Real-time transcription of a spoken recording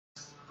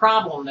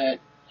problem that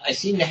I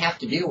seem to have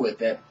to deal with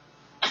that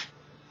I'm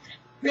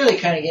really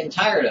kind of getting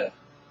tired of.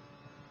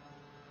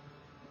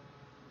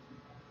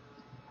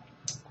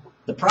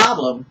 The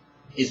problem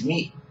is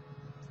me.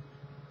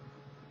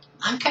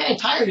 I'm kind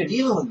of tired of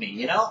dealing with me,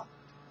 you know?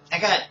 I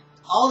got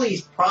all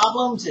these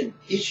problems and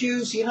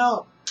issues, you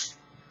know?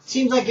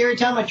 Seems like every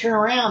time I turn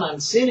around,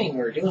 I'm sinning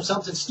or doing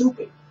something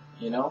stupid,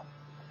 you know?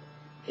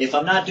 If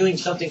I'm not doing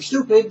something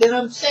stupid, then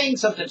I'm saying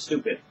something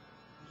stupid.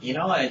 You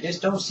know, I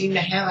just don't seem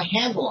to have a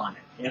handle on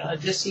it. You know,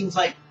 it just seems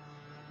like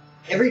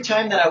every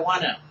time that I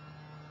want to,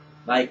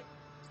 like,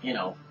 you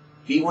know,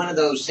 be one of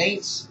those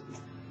saints,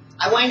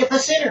 I wind up a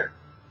sinner.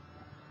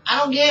 I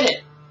don't get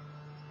it.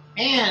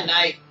 And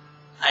I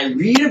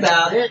read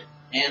about it,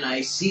 and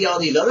I see all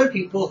these other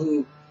people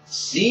who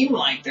seem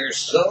like they're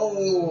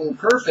so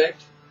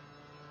perfect.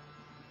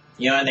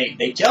 You know, and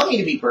they tell me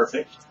to be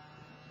perfect.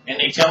 And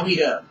they tell me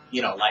to,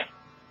 you know, like,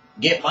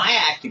 get my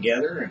act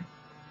together.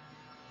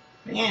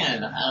 And,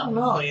 man, I don't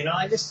know, you know,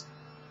 I just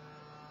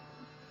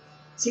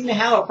seem to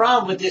have a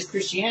problem with this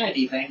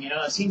Christianity thing, you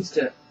know. It seems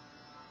to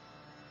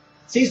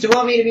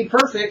want me to be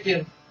perfect,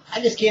 and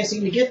I just can't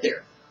seem to get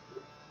there.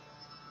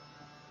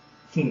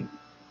 You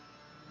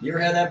ever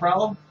had that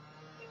problem?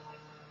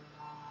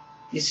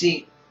 You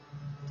see,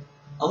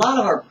 a lot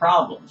of our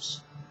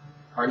problems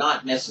are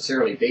not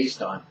necessarily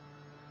based on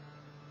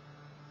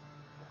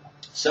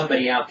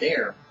somebody out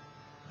there,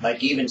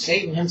 like even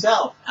Satan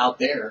himself out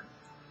there.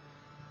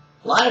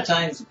 A lot of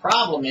times the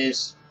problem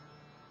is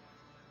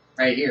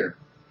right here.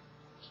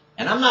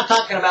 And I'm not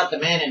talking about the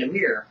man in the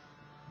mirror.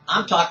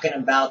 I'm talking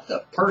about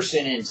the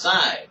person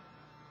inside.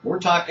 We're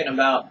talking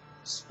about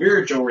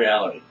spiritual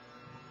reality.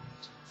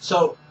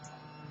 So,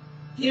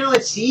 you know,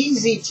 it's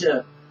easy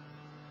to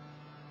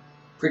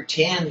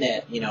pretend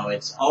that, you know,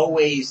 it's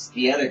always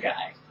the other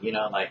guy. You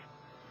know, like,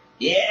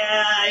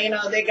 yeah, you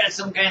know, they got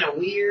some kind of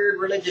weird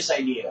religious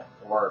idea.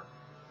 Or,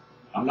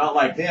 I'm not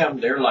like them,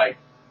 they're like,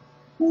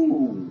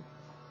 ooh,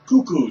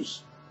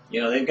 cuckoos.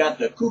 You know, they've got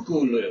the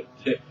cuckoo list.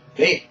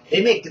 They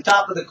make the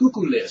top of the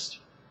cuckoo list.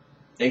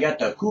 They got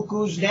the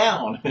cuckoos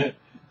down.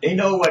 They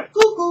know what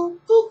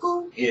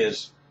cuckoo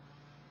is.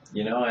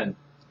 You know, and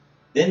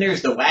then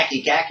there's the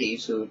wacky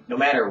khakis who, no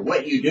matter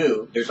what you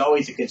do, there's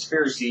always a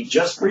conspiracy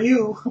just for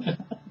you.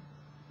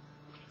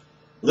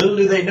 Little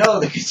do they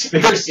know the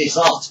conspiracy is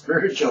all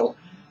spiritual,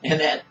 and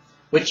that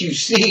what you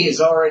see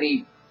is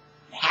already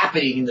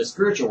happening in the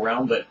spiritual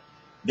realm, but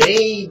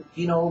they,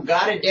 you know,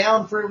 got it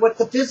down for what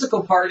the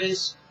physical part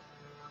is.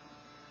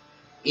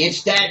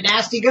 It's that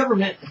nasty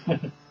government.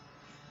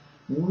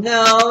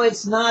 No,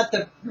 it's not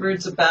the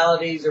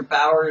principalities or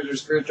powers or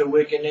spiritual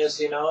wickedness,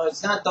 you know.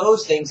 It's not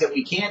those things that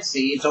we can't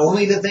see. It's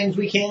only the things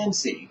we can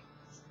see.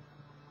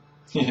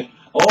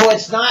 Oh,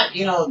 it's not,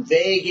 you know,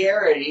 vague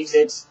entities.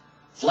 It's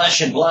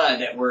flesh and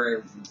blood that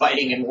we're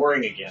fighting and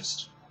warring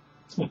against.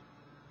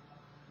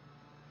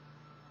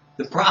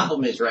 The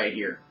problem is right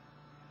here.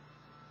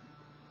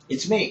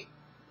 It's me.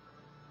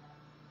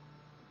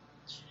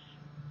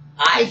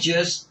 I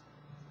just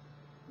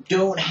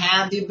don't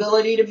have the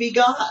ability to be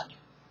God.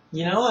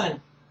 You know,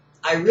 and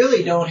I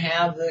really don't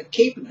have the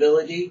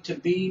capability to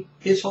be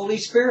His Holy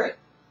Spirit.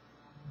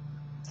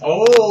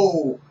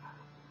 Oh,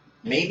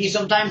 maybe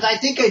sometimes I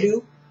think I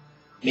do.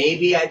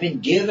 Maybe I've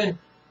been given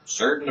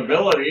certain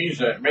abilities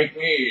that make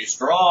me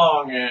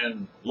strong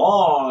and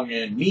long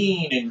and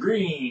mean and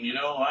green. You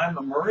know, I'm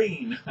a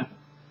Marine.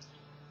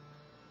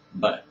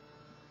 But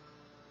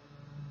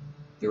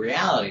the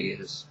reality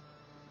is,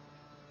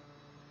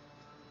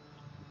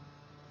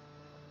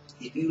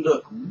 if you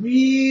look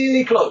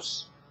really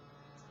close,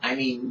 I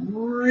mean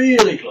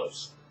really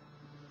close,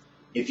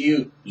 if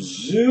you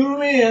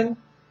zoom in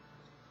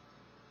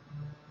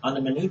on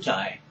the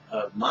minutiae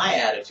of my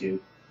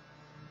attitude,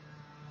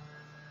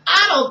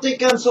 I don't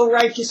think I'm so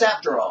righteous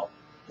after all.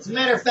 As a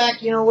matter of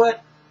fact, you know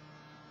what?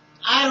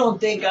 I don't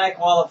think I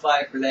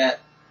qualify for that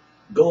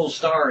gold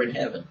star in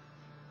heaven.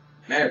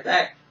 Matter of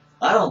fact,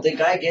 I don't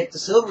think I get the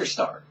silver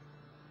star.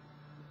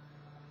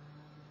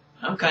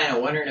 I'm kind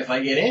of wondering if I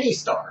get any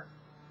star.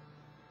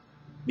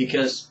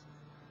 Because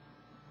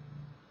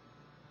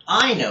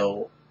I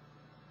know,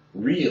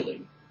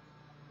 really,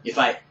 if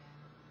I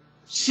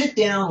sit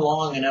down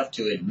long enough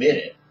to admit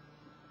it,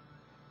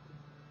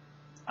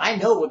 I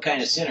know what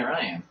kind of sinner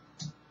I am.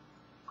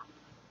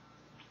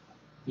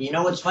 You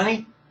know what's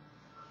funny?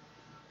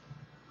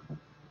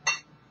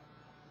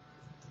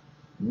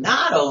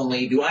 Not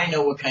only do I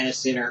know what kind of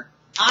sinner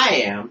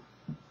I am,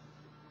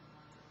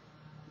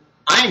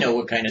 I know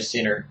what kind of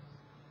sinner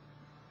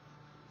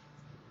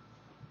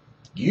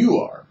you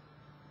are,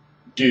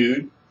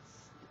 dude.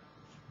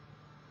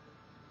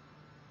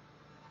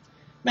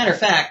 Matter of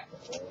fact,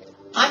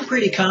 I'm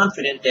pretty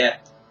confident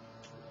that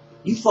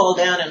you fall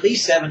down at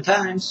least 7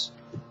 times.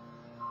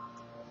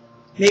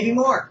 Maybe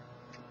more.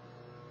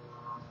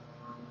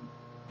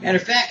 Matter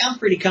of fact, I'm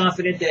pretty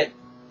confident that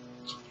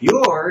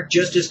you're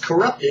just as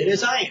corrupted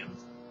as I am.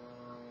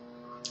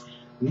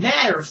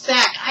 Matter of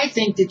fact, I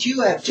think that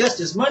you have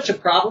just as much a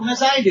problem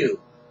as I do.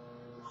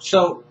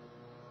 So,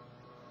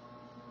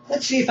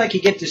 let's see if I can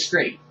get this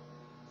straight.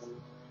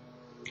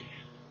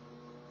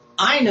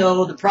 I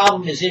know the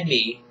problem is in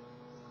me.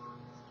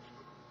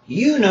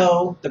 You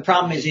know the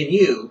problem is in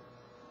you.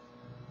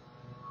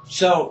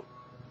 So,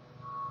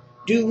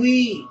 do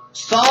we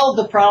solve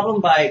the problem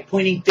by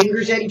pointing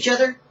fingers at each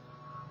other?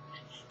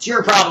 It's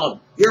your problem,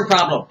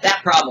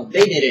 that problem,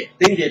 they did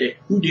it,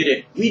 who did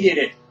it, we did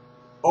it.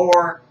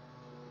 Or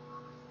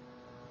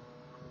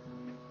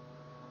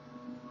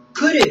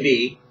could it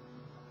be,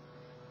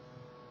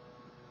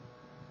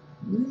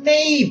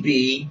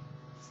 maybe,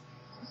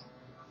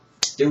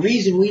 the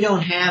reason we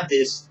don't have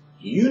this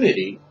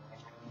unity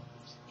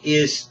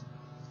is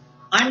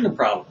I'm the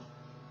problem.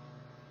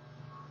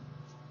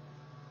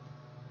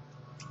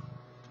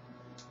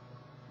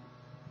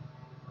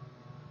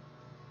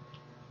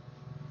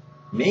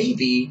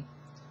 Maybe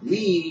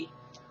we,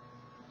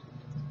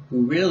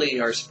 who really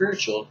are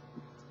spiritual,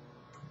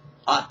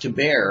 ought to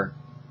bear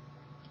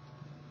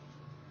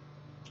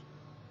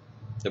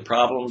the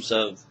problems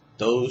of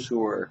those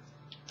who are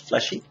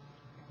fleshy.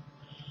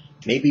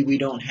 Maybe we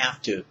don't have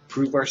to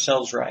prove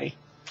ourselves right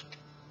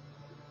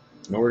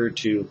in order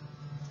to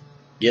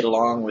get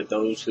along with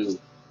those who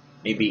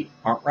maybe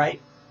aren't right.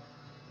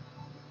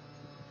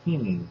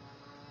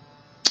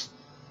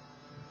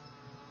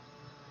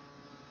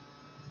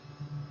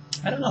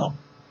 I don't know.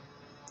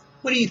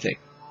 What do you think?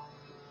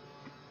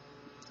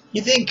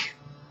 You think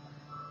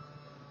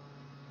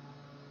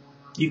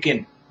you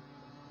can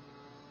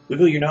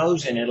wiggle your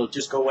nose and it'll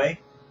just go away?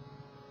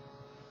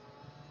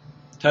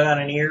 Tug on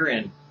an ear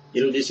and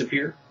it'll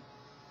disappear?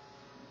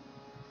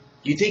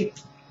 Do you think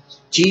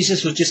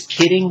Jesus was just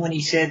kidding when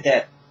he said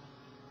that,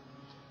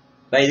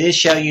 by this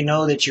shall you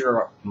know that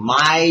you're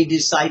my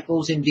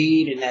disciples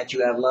indeed, and that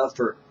you have love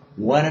for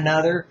one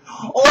another?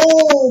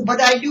 Oh, but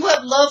I do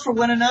have love for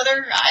one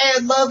another. I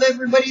love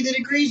everybody that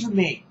agrees with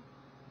me.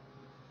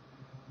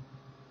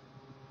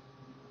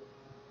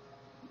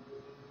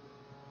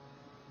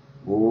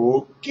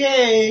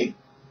 Okay.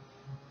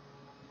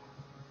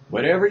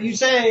 Whatever you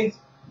say.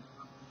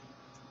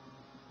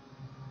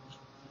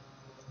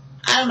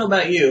 I don't know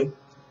about you,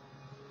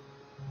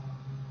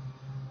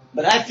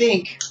 but I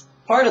think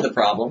part of the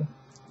problem,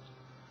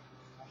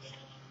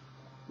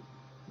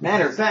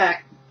 matter of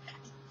fact,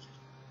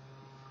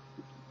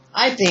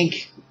 I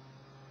think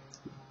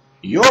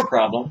your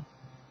problem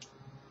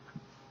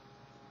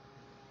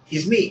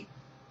is me.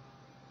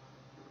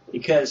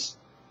 Because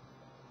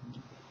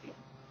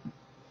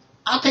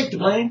I'll take the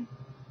blame.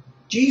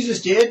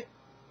 Jesus did.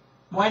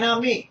 Why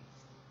not me?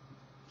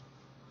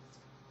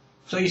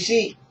 So you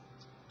see,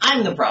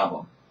 I'm the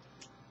problem.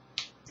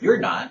 You're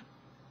not.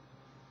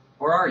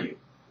 Or are you?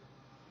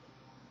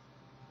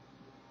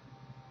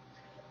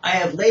 I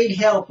have laid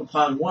help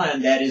upon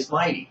one that is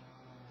mighty.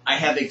 I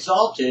have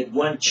exalted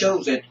one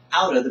chosen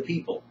out of the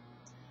people.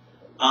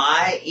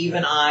 I,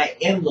 even I,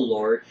 am the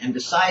Lord, and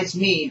besides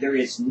me there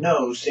is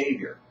no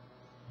Savior.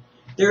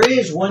 There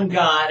is one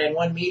God and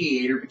one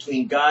mediator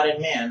between God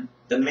and men,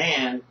 the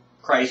man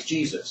Christ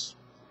Jesus.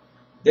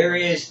 There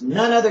is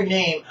none other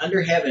name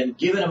under heaven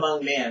given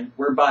among men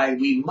whereby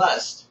we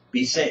must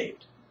be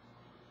saved.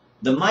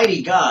 The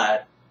mighty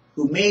God,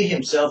 who made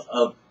himself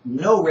of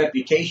no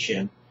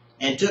reputation,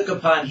 and took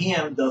upon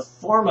him the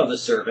form of a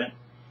servant,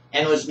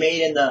 and was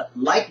made in the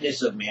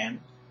likeness of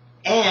man,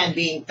 and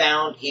being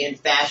found in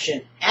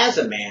fashion as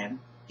a man,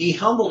 he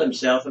humbled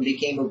himself and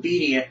became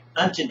obedient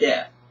unto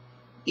death,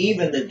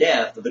 even the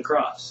death of the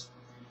cross.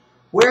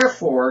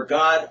 Wherefore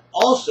God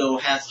also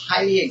hath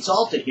highly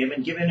exalted him,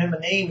 and given him a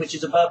name which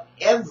is above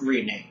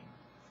every name.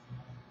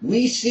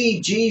 We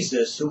see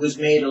Jesus, who was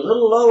made a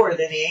little lower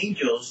than the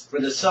angels for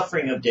the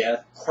suffering of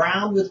death,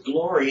 crowned with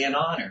glory and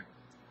honor,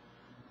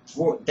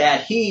 for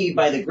that he,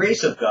 by the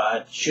grace of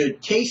God,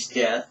 should taste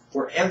death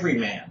for every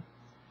man.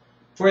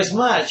 For as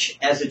much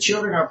as the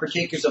children are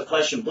partakers of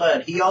flesh and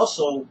blood, he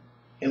also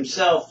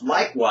himself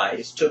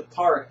likewise took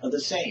part of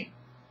the same.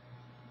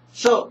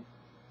 So,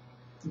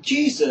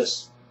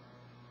 Jesus,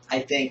 I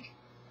think,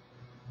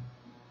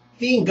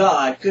 being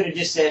God, could have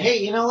just said, hey,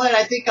 you know what,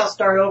 I think I'll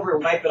start over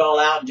and wipe it all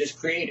out and just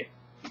create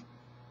it.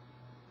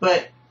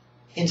 But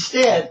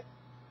instead,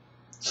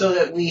 so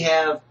that we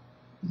have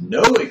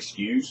no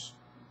excuse,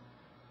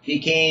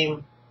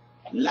 became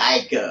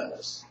like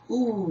us.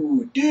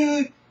 Ooh,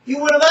 dude, you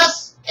one of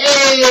us?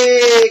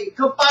 Hey,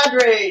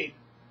 compadre!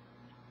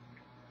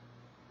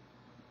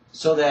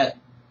 So that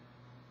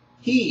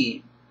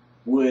he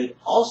would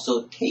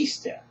also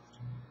taste death.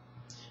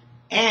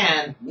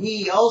 And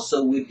we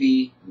also would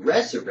be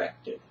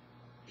resurrected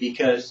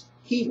because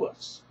he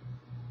was.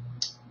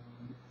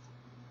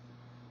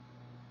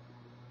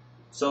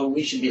 So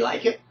we should be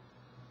like him.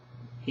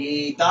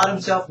 He thought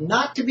himself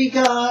not to be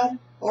God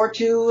or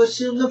to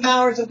assume the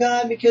powers of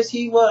God because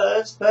he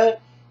was, but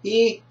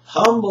he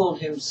humbled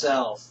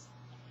himself.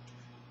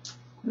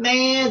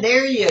 Man,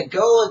 there you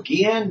go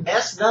again,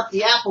 messing up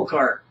the apple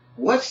cart.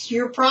 What's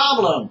your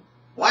problem?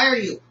 Why are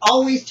you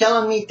always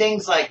telling me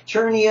things like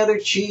turn the other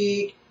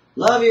cheek,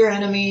 love your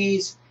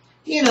enemies,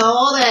 you know,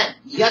 all that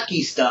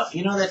yucky stuff,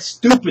 you know, that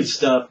stupid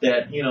stuff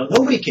that, you know,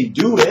 nobody can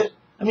do it.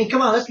 I mean,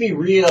 come on, let's be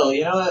real,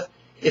 you know.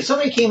 If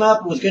somebody came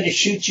up and was going to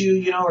shoot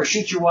you, or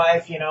shoot your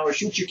wife, or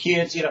shoot your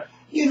kids,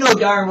 you know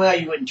darn well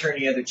you wouldn't turn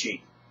the other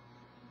cheek.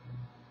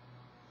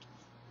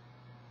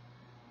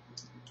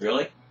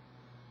 Really?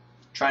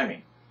 Try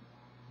me.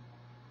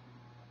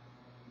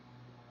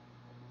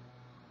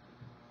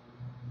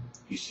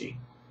 You see,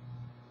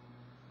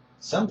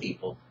 some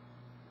people,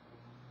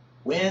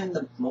 when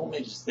the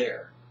moment is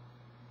there,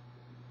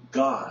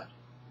 God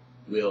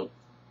will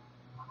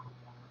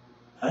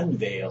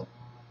unveil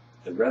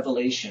the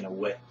revelation of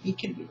what He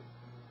can do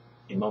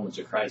in moments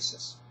of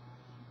crisis.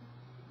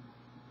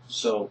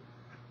 So,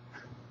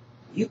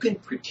 you can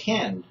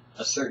pretend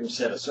a certain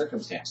set of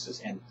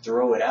circumstances and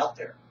throw it out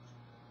there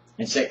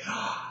and say,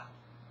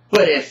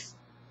 but if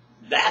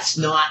that's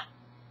not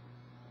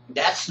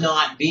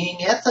being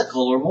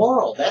ethical or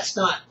moral. That's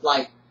not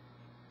like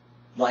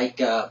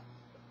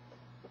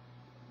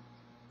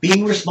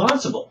being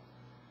responsible.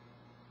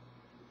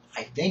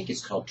 I think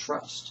it's called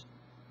trust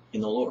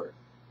in the Lord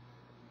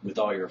with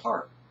all your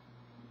heart.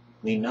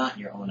 Lean not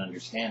in your own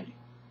understanding.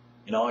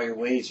 In all your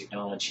ways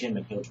acknowledge Him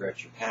and He'll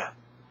direct your path.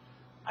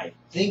 I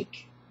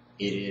think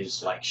it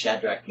is like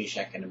Shadrach,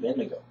 Meshach, and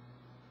Abednego.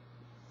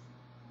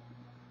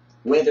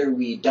 Whether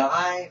we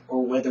die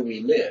or whether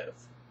we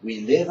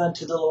live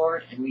unto the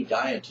Lord and we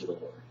die unto the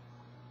Lord.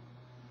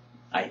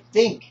 I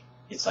think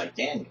it's like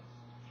Daniel.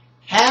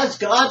 Has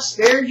God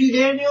spared you,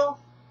 Daniel?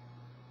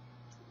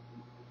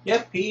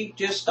 Yep, He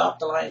just stopped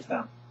the lion's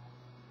mouth.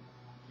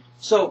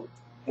 So,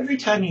 every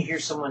time you hear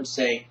someone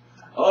say,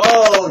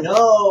 oh,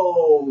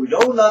 no,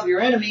 don't love your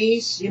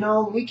enemies,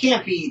 we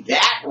can't be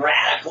that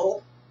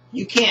radical.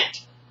 You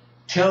can't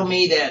tell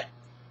me that,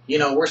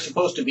 we're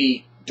supposed to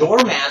be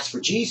doormats for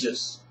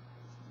Jesus.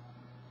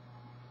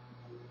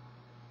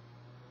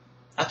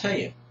 I'll tell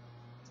you,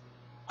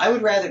 I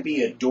would rather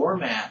be a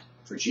doormat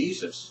for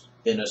Jesus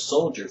than a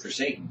soldier for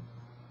Satan.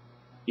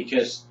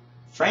 Because,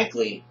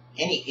 frankly,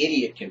 any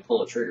idiot can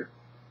pull a trigger.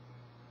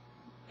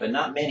 But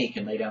not many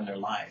can lay down their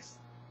life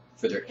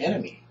for their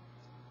enemy,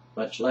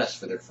 much less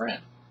for their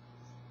friend.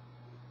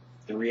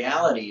 The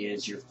reality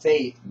is your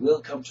faith will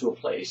come to a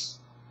place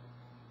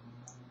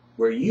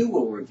where you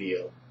will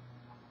reveal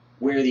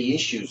where the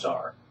issues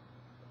are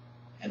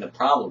and the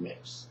problem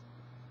is.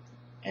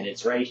 And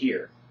it's right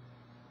here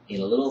in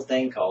a little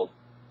thing called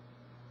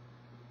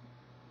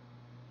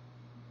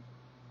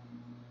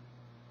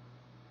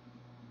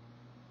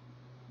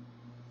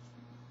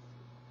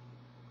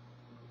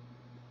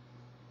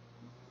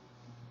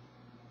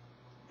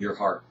your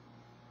heart.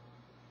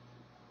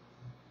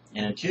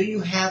 And until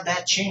you have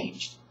that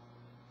changed,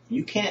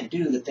 you can't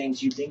do the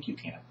things you think you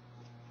can.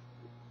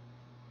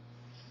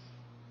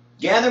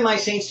 Gather my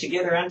saints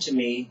together unto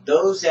me,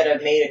 those that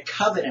have made a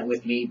covenant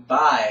with me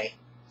by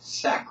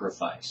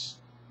sacrifice.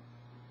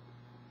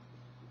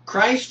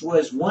 Christ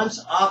was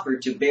once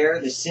offered to bear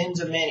the sins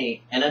of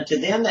many, and unto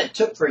them that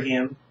took for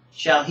Him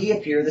shall He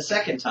appear the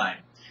second time,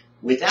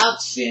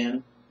 without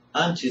sin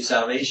unto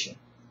salvation.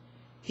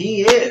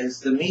 He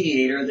is the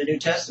mediator of the New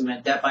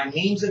Testament, that by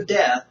means of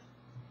death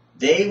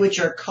they which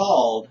are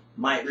called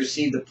might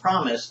receive the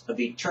promise of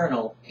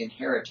eternal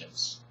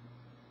inheritance.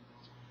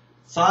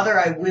 Father,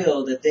 I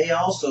will that they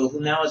also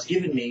whom Thou hast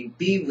given me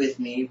be with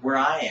me where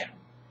I am.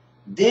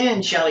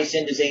 Then shall He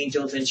send His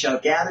angels, and shall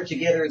gather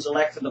together His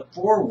elect from the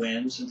four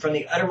winds, and from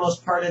the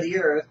uttermost part of the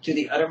earth to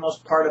the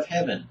uttermost part of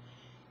heaven.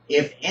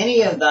 If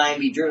any of thine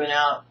be driven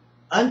out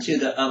unto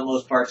the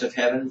utmost parts of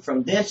heaven,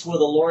 from thence will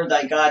the Lord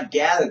thy God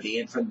gather thee,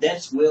 and from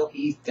thence will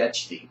He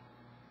fetch thee.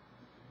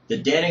 The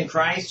dead in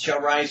Christ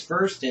shall rise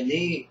first, and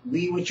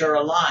we which are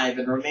alive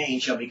and remain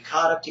shall be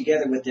caught up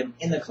together with them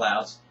in the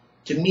clouds,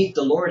 to meet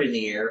the Lord in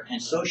the air,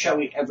 and so shall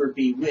we ever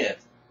be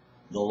with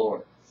the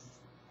Lord.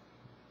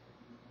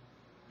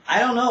 I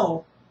don't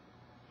know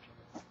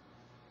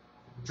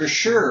for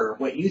sure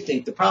what you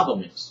think the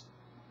problem is.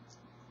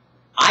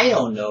 I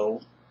don't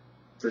know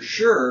for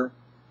sure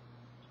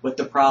what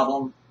the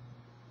problem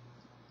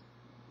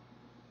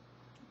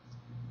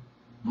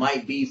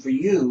might be for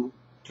you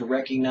to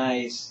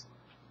recognize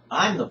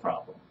I'm the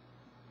problem.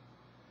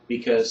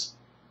 Because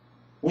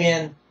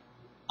when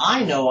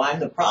I know I'm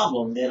the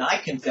problem, then I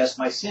confess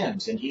my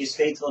sins, and He is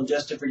faithful and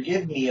just to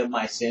forgive me of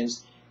my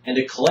sins and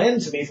to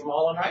cleanse me from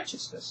all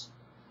unrighteousness.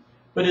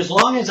 But as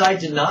long as I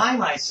deny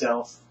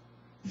myself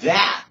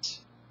that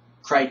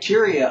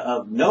criteria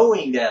of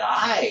knowing that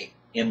I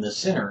am the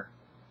sinner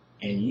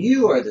and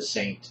you are the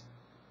saint,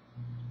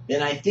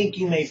 then I think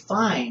you may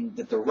find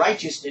that the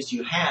righteousness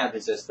you have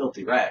is as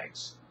filthy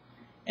rags,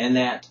 and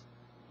that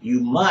you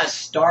must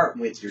start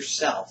with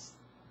yourself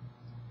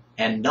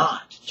and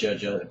not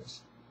judge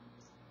others.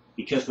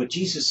 Because what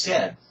Jesus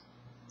said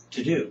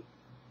to do,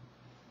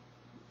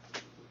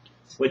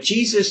 what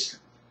Jesus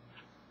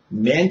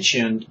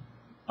mentioned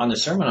on the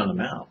Sermon on the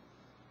Mount,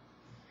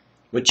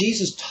 what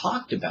Jesus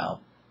talked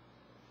about,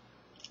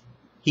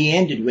 He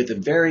ended with a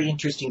very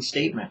interesting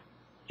statement.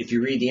 If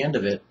you read the end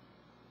of it,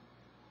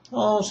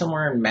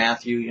 somewhere in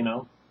Matthew,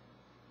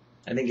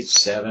 I think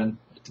it's 7,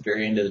 at the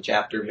very end of the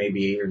chapter,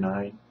 maybe 8 or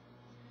 9.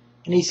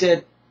 And He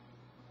said,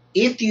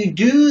 if you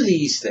do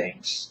these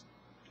things,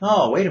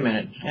 Oh, wait a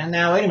minute. And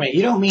now, wait a minute.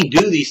 You don't mean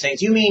do these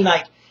things. You mean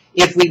like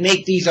if we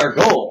make these our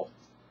goal.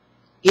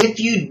 If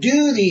you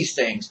do these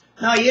things.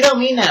 No, you don't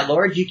mean that,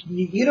 Lord.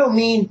 You don't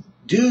mean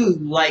do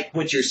like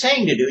what you're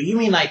saying to do. You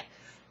mean like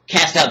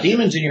cast out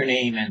demons in your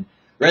name and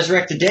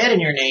resurrect the dead in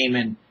your name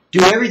and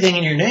do everything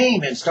in your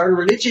name and start a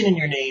religion in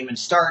your name and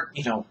start,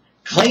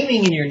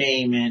 claiming in your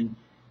name. And,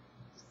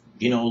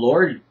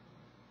 Lord,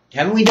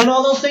 haven't we done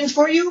all those things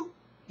for you?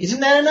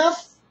 Isn't that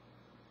enough?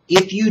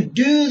 If you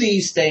do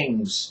these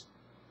things,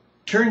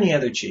 turn the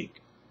other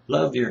cheek,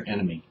 love your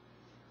enemy,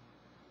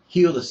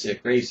 heal the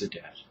sick, raise the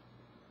dead,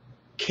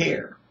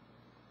 care,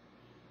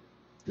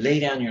 lay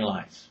down your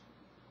life,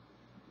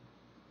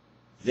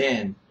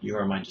 then you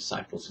are my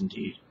disciples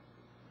indeed,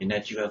 in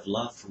that you have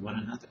love for one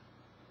another.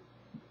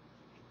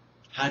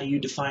 How do you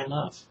define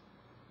love?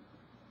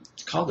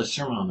 It's called the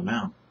Sermon on the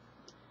Mount.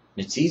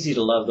 And it's easy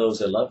to love those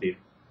that love you.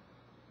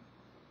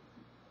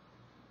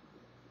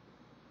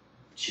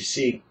 But you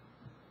see,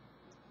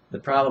 the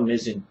problem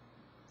isn't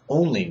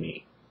only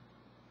me.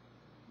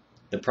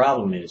 The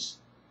problem is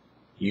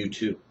you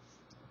too.